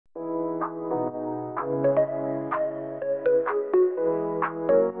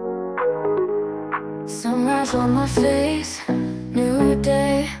Sunrise on my face, new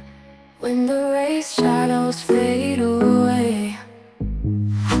day. When the rays, shadows fade away.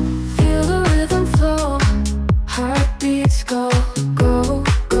 Feel the rhythm flow, heartbeats go, go,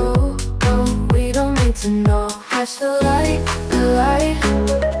 go, go. We don't need to know. Catch the light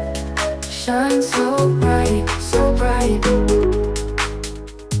shines so bright, so bright.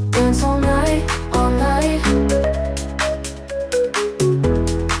 Dance all night, all night.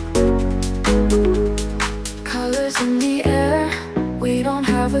 Colors in the air, we don't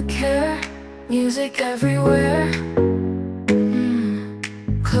have a care. Music everywhere.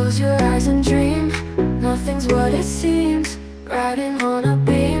 Close your eyes and dream. Nothing's what it seems. Riding on a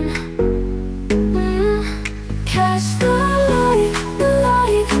beam. Catch the light, the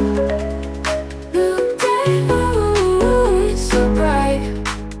light. New day, ooh, it's so bright.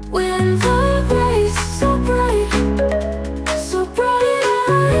 When the rays, so bright, so bright.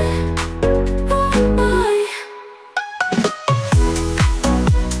 Oh my.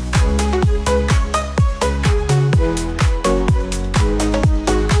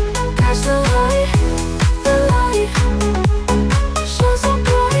 Catch the light, the light. Shine so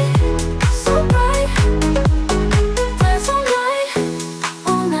bright, so bright. Dance all night,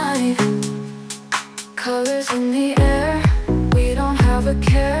 all night. Colors in the air, we don't have a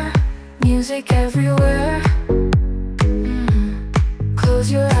care. Music everywhere.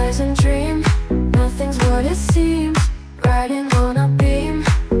 Close your eyes and dream. Nothing's what it seems. Riding on a beam.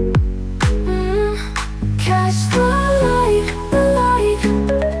 Catch the light, the light.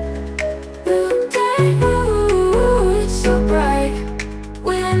 New day, ooh, it's so bright.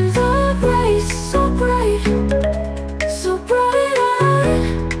 When the rays, so bright, so bright.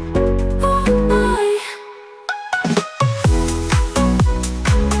 Oh my.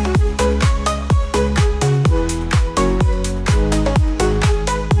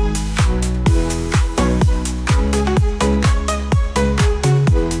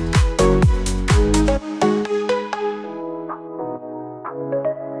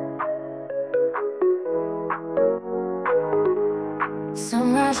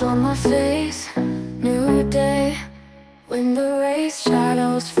 Sunrise on my face, new day. When the rays,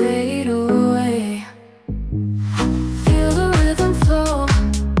 shadows fade away. Feel the rhythm flow,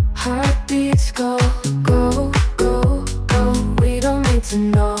 heartbeats go, go, go, go. We don't need to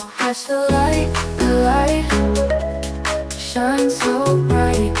know. Catch the light, shine so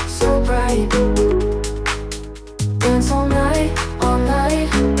bright, so bright. Dance all night, all night.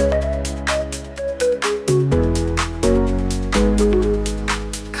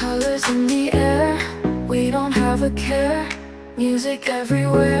 Colors in the air, we don't have a care. Music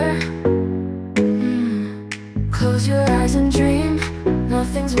everywhere. Close your eyes and dream.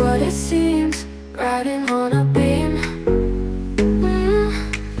 Nothing's what it seems. Riding on a